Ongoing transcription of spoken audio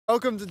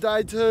Welcome to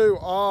day 2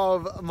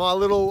 of my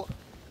little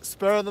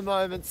spur of the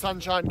moment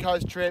Sunshine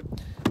Coast trip.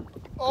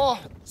 Oh,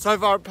 so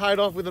far it paid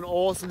off with an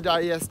awesome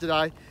day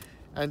yesterday,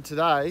 and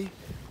today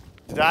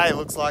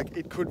looks like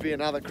it could be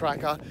another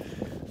cracker.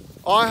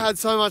 I had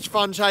so much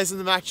fun chasing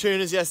the Mac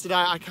tuners yesterday.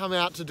 I come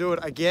out to do it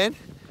again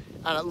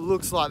and it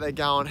looks like they're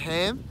going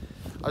ham.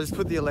 I just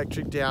put the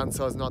electric down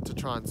so as not to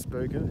try and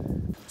spook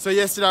them. So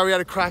yesterday we had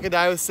a cracker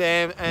day with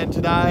Sam, and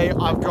today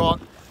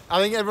I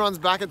think everyone's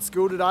back at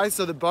school today,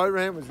 so the boat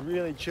ramp was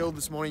really chilled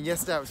this morning.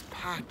 Yesterday it was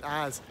packed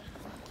as.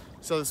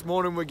 So this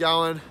morning we're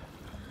going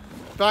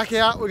back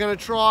out. We're gonna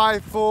try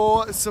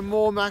for some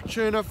more Mac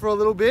tuna for a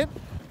little bit,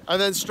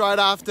 and then straight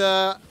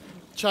after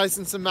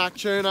chasing some Mac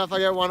tuna, if I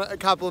get a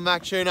couple of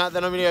Mac tuna,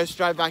 then I'm gonna go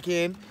straight back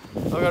in.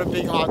 I've got a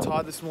big high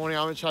tide this morning.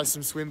 I'm gonna chase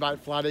some swim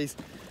bait flatties.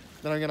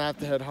 Then I'm gonna have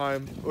to head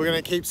home. We're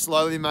gonna keep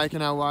slowly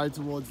making our way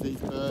towards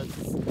these birds.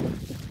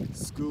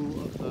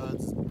 School of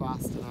birds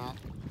busting up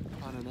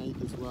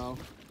underneath as well.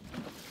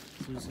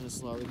 So we're just gonna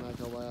slowly make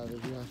our way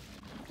over here.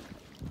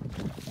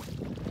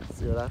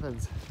 See what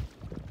happens.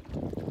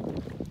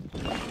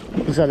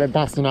 Looks like they're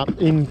busting up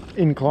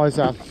in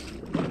closer.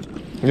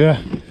 Yeah.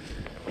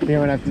 I think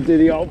I'm gonna have to do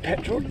the old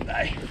petrol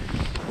today.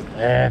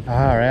 Yeah,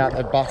 far out.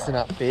 They're busting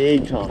up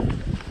big time.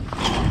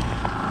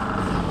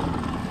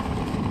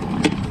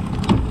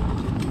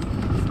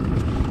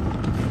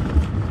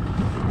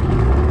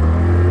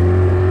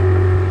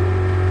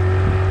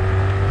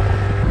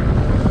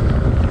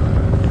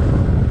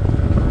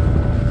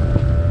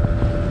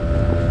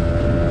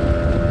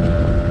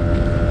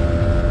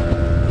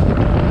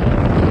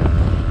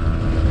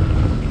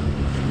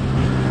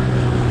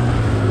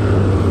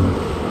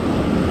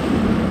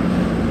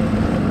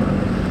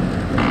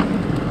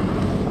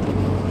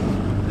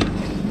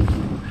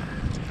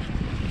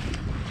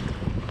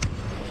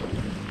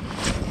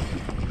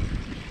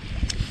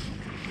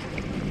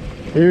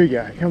 Here we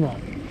go, come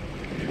on.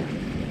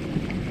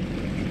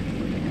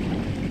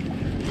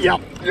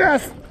 Yep,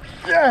 yes,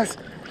 yes.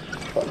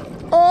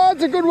 Oh,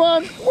 it's a good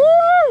one.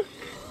 Woo!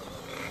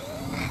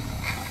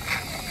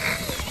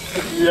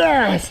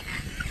 Yes.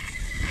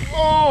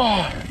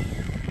 Oh,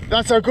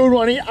 that's a good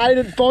one. He ate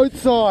it both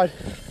sides.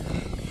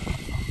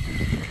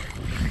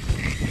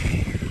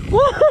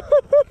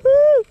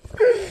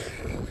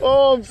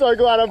 Oh, I'm so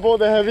glad I bought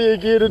the heavier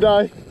gear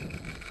today.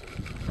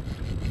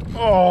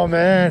 Oh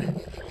man.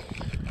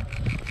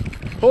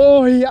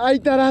 Oh, he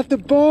ate that at the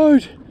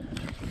boat.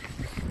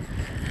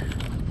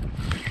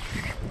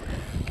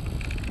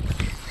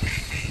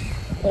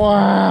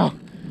 Wow.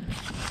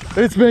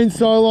 It's been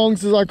so long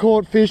since I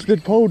caught fish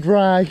that pull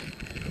drag.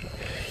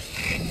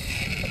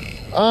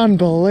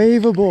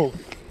 Unbelievable.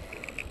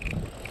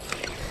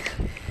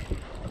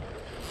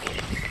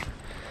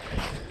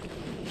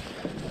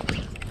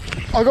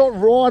 I got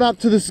right up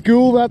to the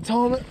school that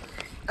time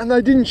and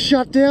they didn't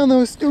shut down. They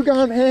were still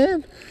going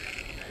ham.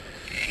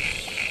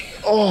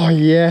 Oh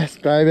yes,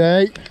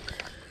 baby.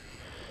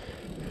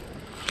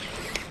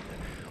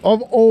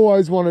 I've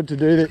always wanted to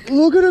do this.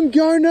 Look at him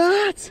go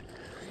nuts.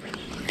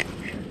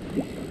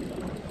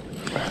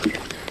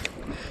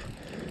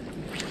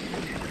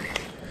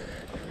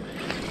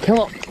 Come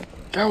on,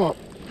 come on.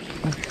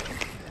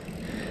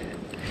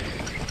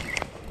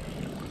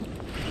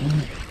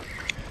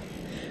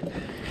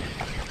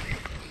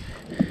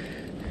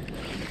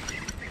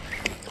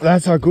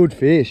 That's a good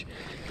fish.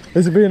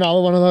 This will be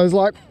another one of those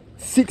like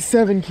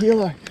 6-7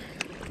 kilo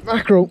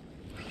mackerel,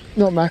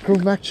 not mackerel,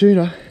 Mac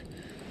tuna.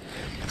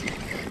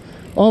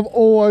 I've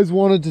always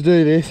wanted to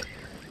do this,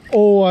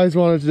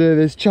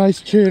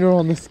 chase tuna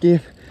on the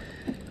skiff.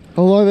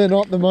 Although they're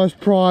not the most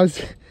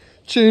prized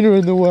tuna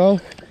in the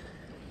world,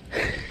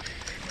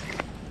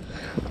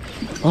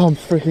 I'm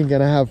freaking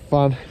gonna have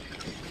fun.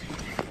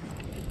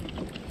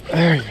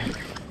 There you go.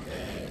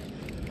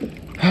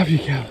 Have you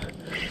go.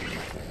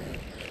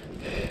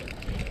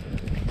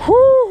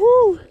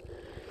 Woo-hoo.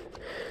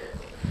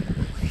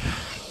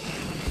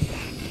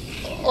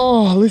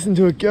 Oh, listen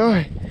to it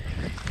go.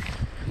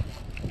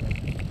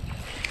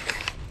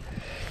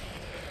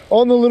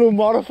 On the little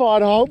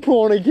modified hulk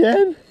prawn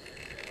again.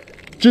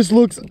 Just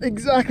looks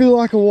exactly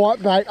like a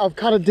white bait. I've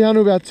cut it down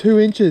to about 2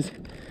 inches.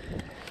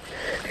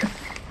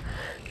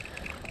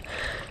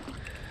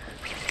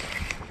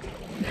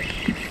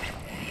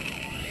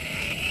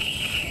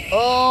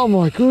 Oh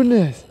my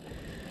goodness.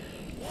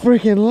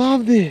 Freaking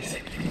love this.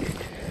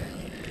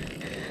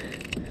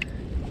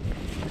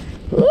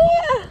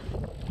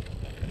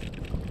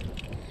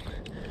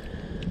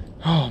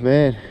 Oh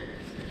man.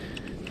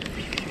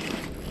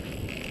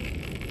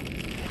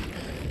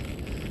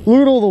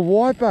 Look at all the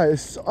white bait.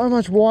 There's so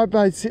much white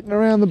bait sitting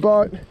around the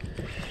boat.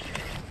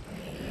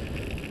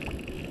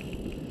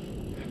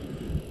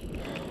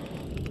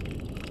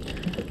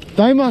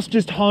 They must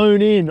just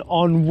hone in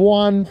on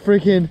one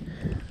freaking...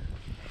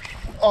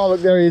 Oh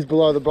look, there he is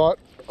below the boat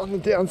on the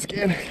down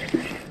skin.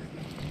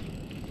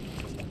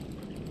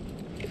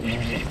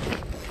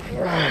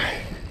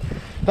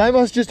 They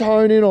must just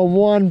hone in on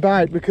one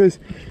bait, because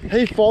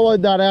he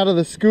followed that out of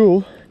the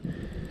school.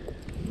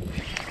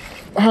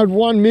 I had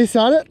one miss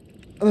at it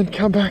and then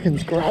come back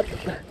and grab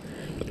it.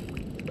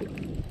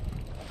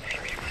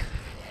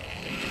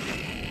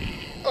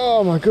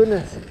 Oh my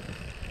goodness.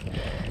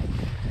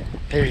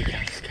 Here he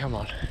goes, come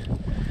on.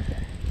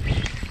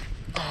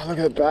 Oh, look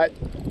at the bait.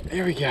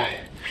 Here we go.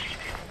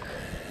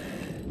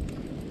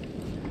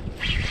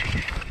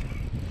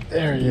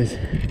 There it is.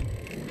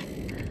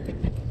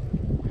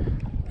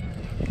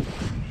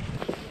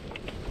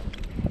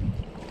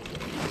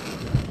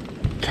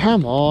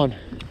 Come on.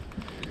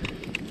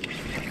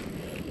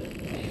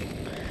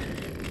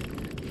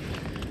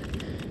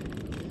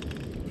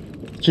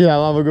 Gee, they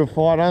love a good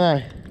fight, don't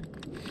they?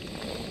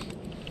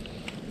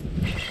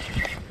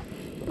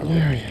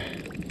 There we go.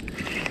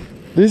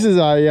 This is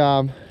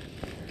a,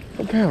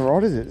 what pound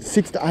rod is it?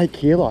 6 to 8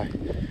 kilo.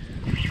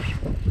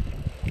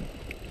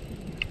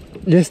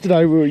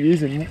 Yesterday we were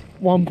using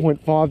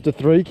 1.5 to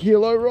 3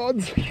 kilo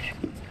rods.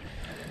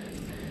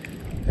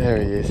 There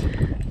he is.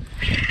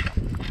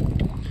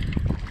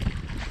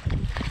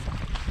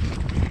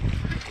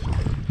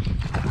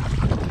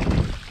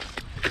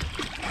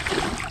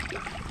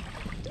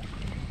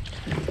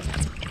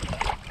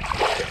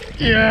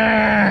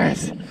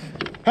 Yes!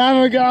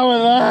 Have a go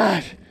with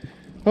that!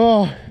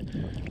 Oh,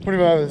 put him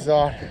over the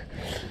side.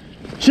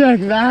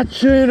 Check that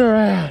tuna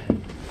out!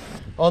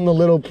 On the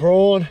little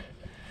prawn.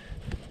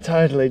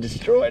 Totally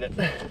destroyed it.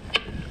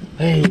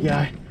 There you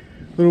go.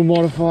 Little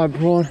modified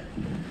prawn.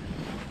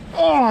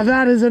 Oh,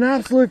 that is an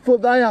absolute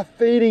foot. They are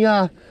feeding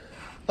up.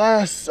 They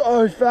are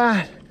so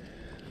fat.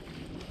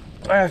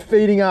 They are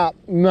feeding up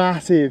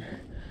massive.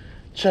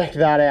 Check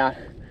that out.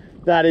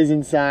 That is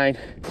insane.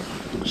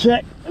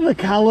 Check the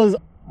colours.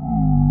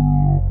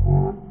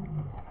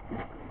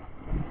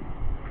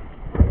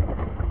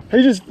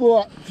 He just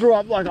threw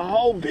up like a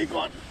whole big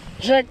one.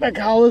 Check the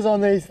colours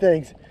on these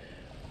things.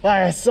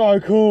 They are so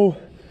cool.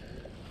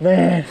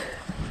 Man.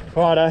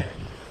 Righto.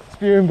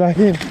 Spear him back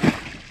in.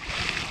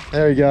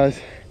 There he goes.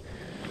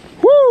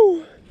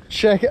 Woo!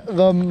 Check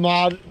the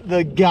mud,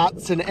 the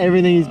guts and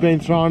everything he's been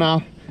thrown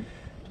up.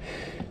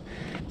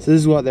 So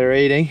this is what they're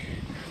eating.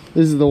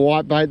 This is the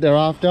white bait they're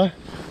after.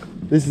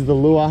 This is the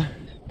lure.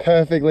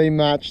 Perfectly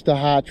matched the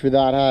hatch with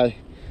that, hey?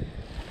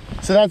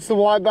 So that's the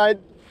white bait.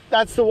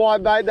 That's the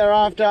white bait they're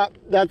after.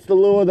 That's the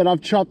lure that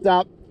I've chopped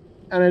up,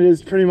 and it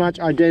is pretty much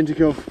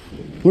identical.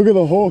 Look at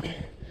the hook.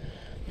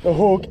 The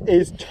hook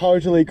is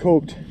totally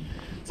cooked.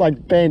 It's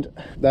like bent.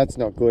 That's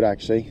not good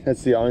actually.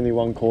 That's the only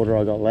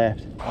 1/4 I got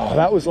left. Oh,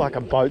 that was like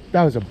a boat.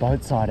 That was a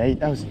boat side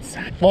eat. That was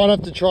insane. Might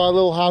have to try a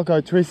little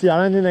Halco twisty.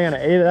 I don't think they're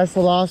gonna eat it. That's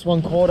the last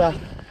 1/4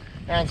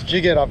 ounce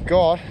jigget I've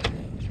got,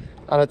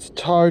 and it's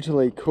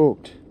totally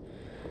cooked.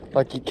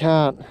 Like I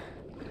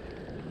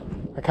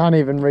can't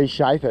even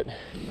reshape it.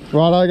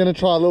 Right, I'm gonna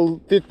try a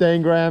little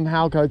 15 gram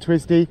Halco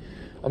twisty.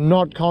 I'm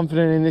not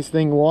confident in this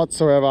thing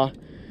whatsoever.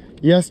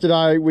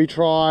 Yesterday we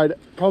tried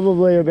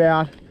probably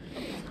about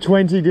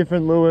 20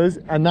 different lures,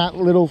 and that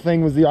little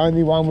thing was the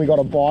only one we got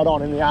a bite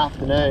on in the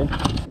afternoon.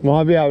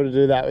 Might be able to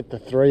do that with the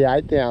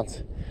 3/8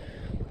 ounce,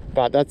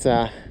 but that's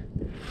I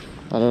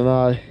don't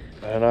know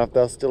if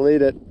they'll still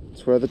eat it.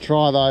 It's worth a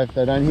try though if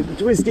they don't hit the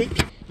twisty.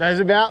 There's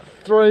about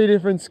 3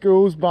 different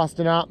schools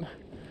busting up.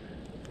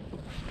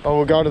 Oh,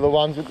 we'll go to the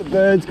ones with the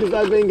birds because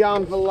they've been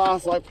going for the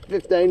last like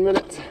 15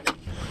 minutes.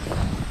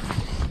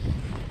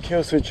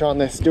 Kill switch on,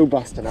 they're still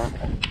busting up.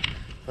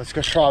 Let's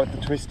go try with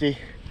the twisty.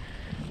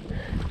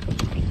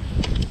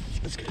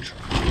 Let's go try.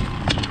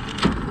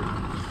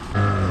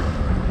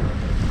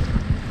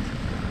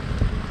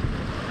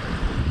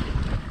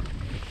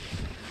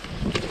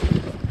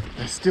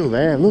 They're still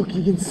there. Look,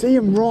 you can see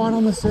them right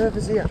on the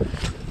surface here.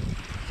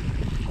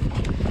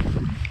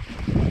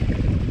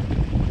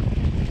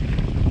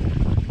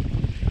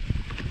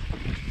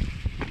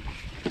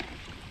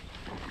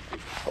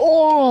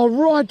 Oh,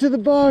 right to the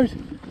boat.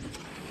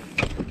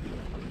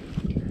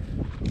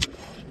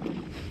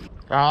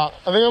 I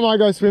think I might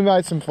go swim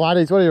bait some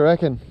flatties. What do you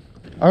reckon?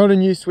 I got a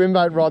new swim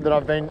bait rod that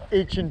I've been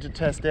itching to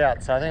test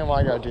out, so I think I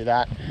might go do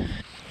that.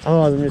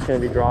 Otherwise I'm just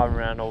going to be driving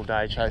around all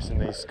day chasing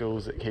these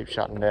schools that keep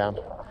shutting down.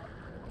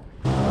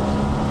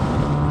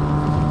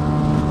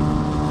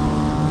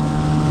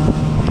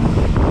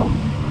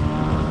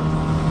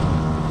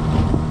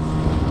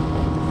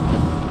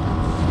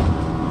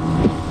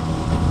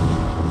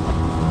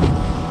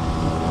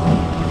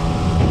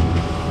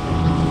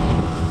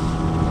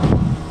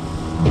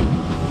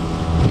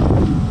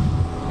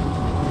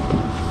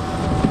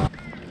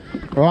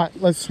 Right,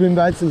 let's swim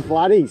bait some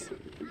flatties.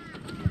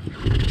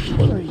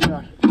 What do we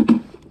got?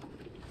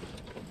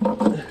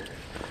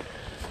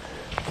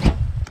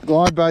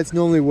 Glide baits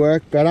normally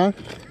work better.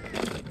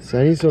 So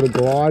any sort of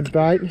glide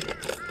bait.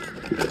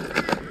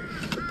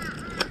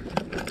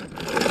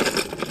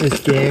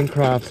 This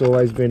Gancraft's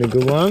always been a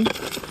good one.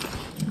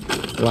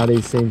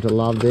 Flatties seem to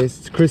love this.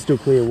 It's crystal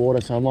clear water,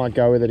 so I might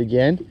go with it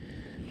again.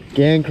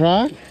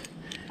 Gancraft.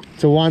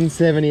 It's a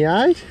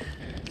 178.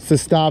 It's the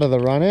start of the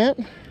run out.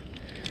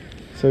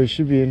 So we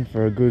should be in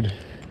for a good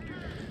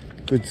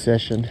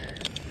session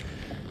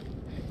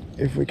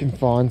if we can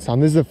find some.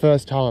 This is the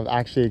first time I've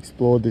actually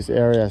explored this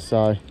area,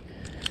 so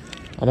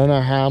I don't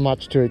know how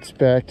much to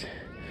expect.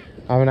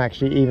 I haven't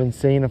actually even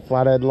seen a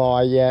flathead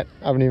lie yet.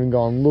 I haven't even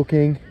gone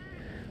looking.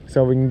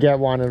 So if we can get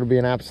one, it'll be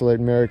an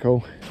absolute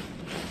miracle.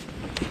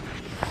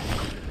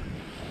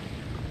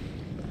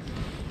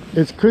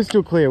 It's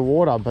crystal clear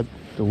water, but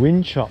the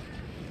wind shot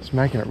is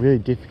making it really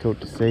difficult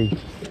to see.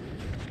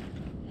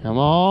 Come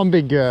on,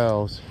 big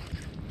girls.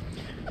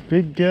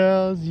 Big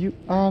girls, you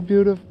are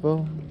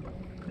beautiful.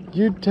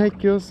 You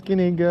take your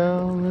skinny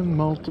girl and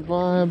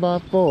multiply by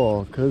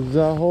 4, 'cause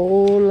a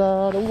whole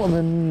lot of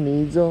woman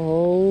needs a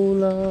whole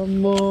lot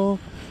more.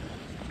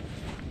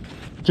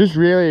 Just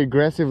really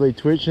aggressively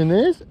twitching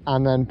this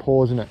and then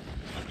pausing it.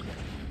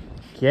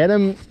 Get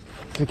them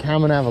to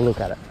come and have a look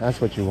at it. That's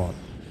what you want.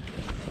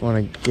 You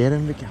want to get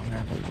them to come and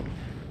have a look.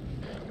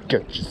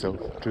 Get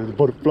yourself to the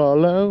butterfly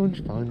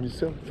lounge, find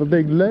yourself a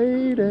big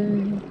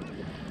lady.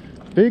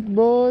 Big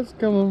boys,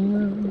 come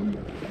on.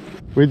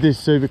 With this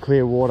super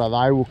clear water,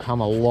 they will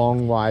come a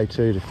long way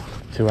too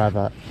to have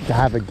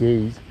a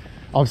geese.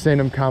 I've seen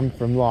them come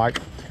from like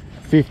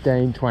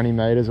 15, 20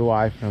 meters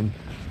away from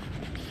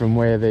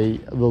where the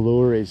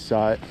lure is.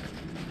 So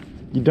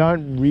you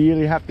don't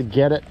really have to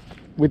get it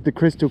with the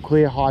crystal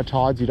clear high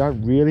tides. You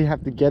don't really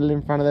have to get it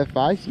in front of their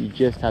face. You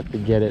just have to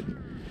get it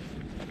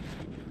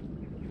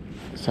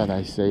so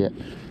they see it.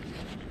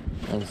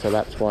 And so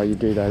that's why you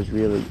do those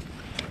really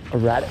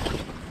erratic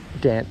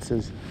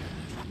dances.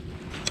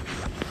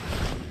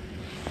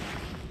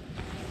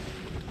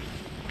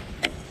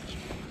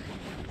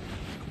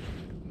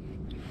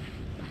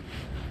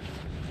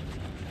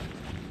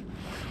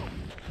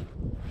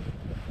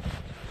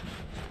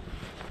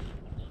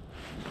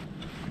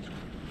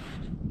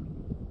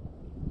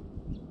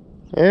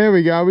 There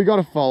we go, we got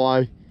to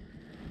follow.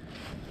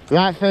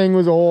 That thing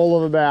was all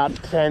of about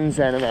 10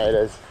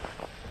 centimeters.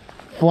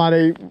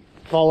 Floody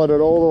followed it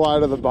all the way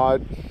to the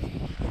boat.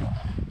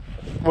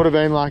 Would have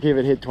been lucky if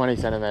it hit 20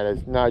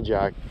 centimeters, no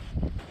joke.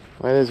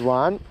 Where there's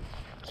one,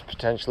 it's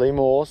potentially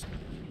more.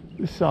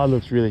 This side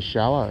looks really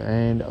shallow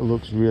and it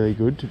looks really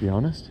good, to be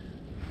honest.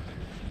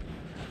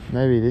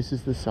 Maybe this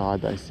is the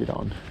side they sit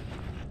on.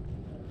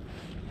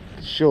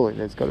 Surely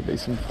there's got to be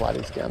some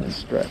flatties down this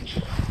stretch.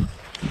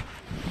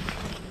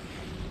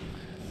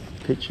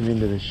 Pitch them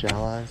into the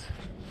shallows.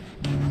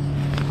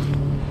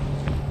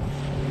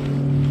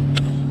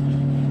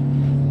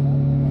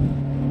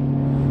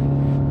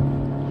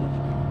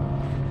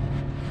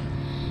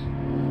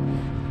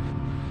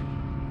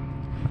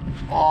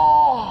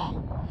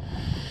 Oh!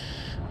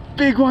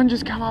 Big one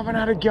just come up and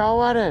had a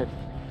go at it.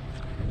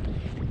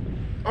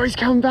 Oh, he's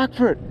coming back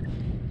for it.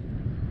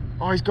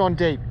 Oh, he's gone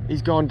deep.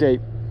 He's gone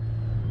deep.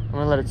 I'm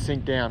gonna let it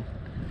sink down.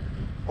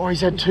 Oh,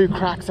 he's had 2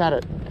 cracks at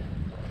it.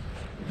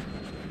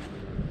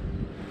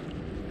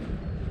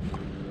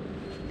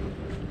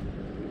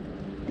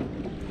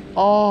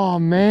 Oh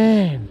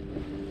man,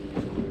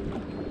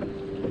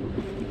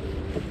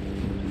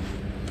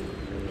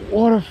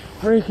 what a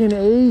freaking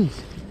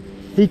ease.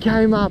 He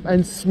came up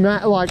and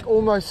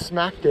almost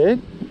smacked it,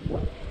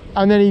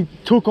 and then he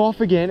took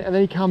off again, and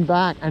then he come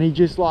back and he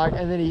just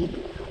and then he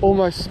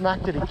almost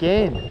smacked it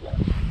again.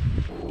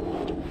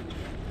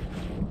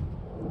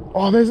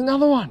 Oh, there's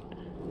another one.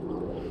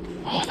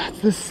 Oh,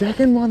 that's the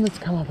second one that's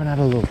come up and had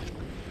a look.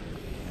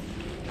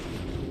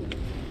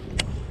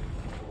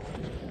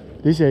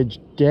 This edge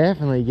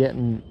definitely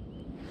getting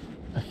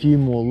a few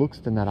more looks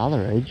than that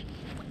other edge.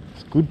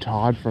 It's good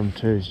tide for them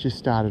too. It's just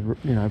started,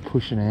 you know,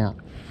 pushing out.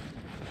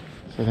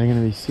 So they're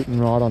going to be sitting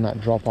right on that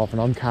drop off, and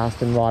I'm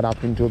casting right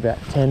up into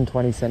about 10,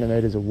 20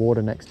 centimeters of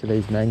water next to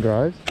these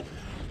mangroves,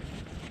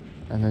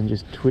 and then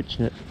just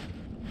twitching it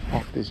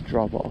off this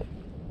drop off.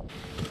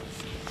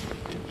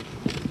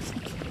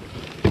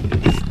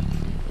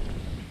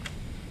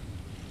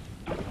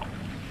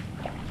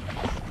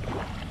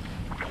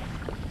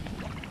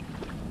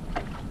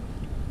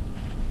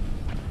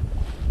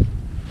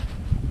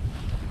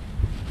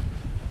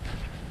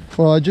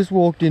 Well, I just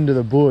walked into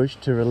the bush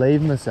to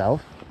relieve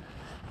myself,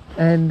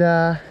 and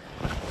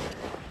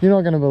you're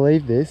not going to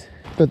believe this,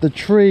 but the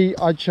tree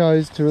I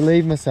chose to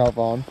relieve myself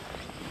on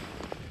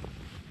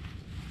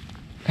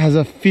has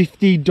a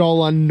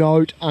 $50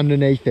 note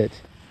underneath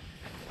it.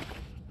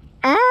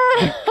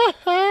 Ah!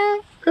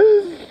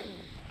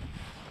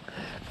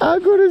 How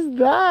good is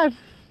that?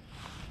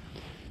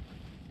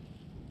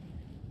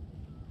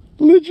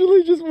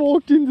 Literally just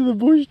walked into the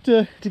bush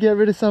to get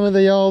rid of some of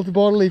the old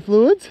bodily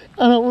fluids,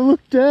 and I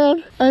looked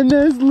down and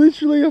there's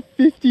literally a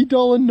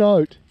 $50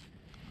 note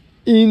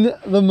in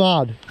the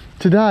mud.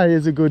 Today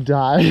is a good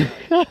day.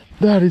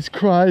 That is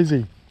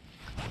crazy.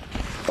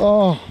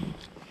 Oh.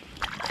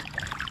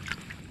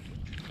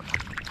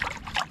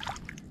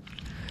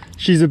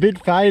 She's a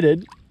bit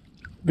faded,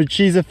 but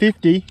she's a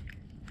 50.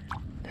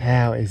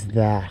 How is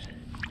that?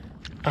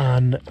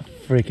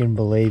 Unfreaking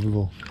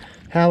believable.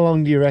 How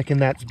long do you reckon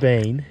that's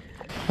been?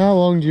 How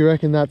long do you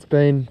reckon that's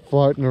been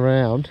floating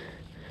around?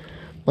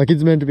 Like,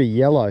 it's meant to be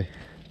yellow.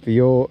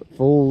 For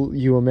all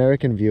you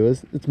American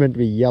viewers, it's meant to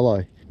be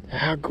yellow.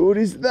 How good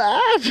is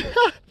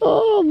that?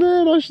 Oh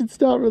man, I should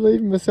start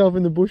relieving myself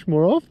in the bush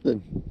more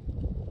often.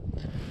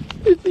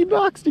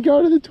 $50 to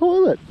go to the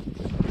toilet.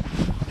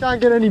 Can't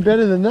get any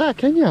better than that,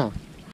 can ya?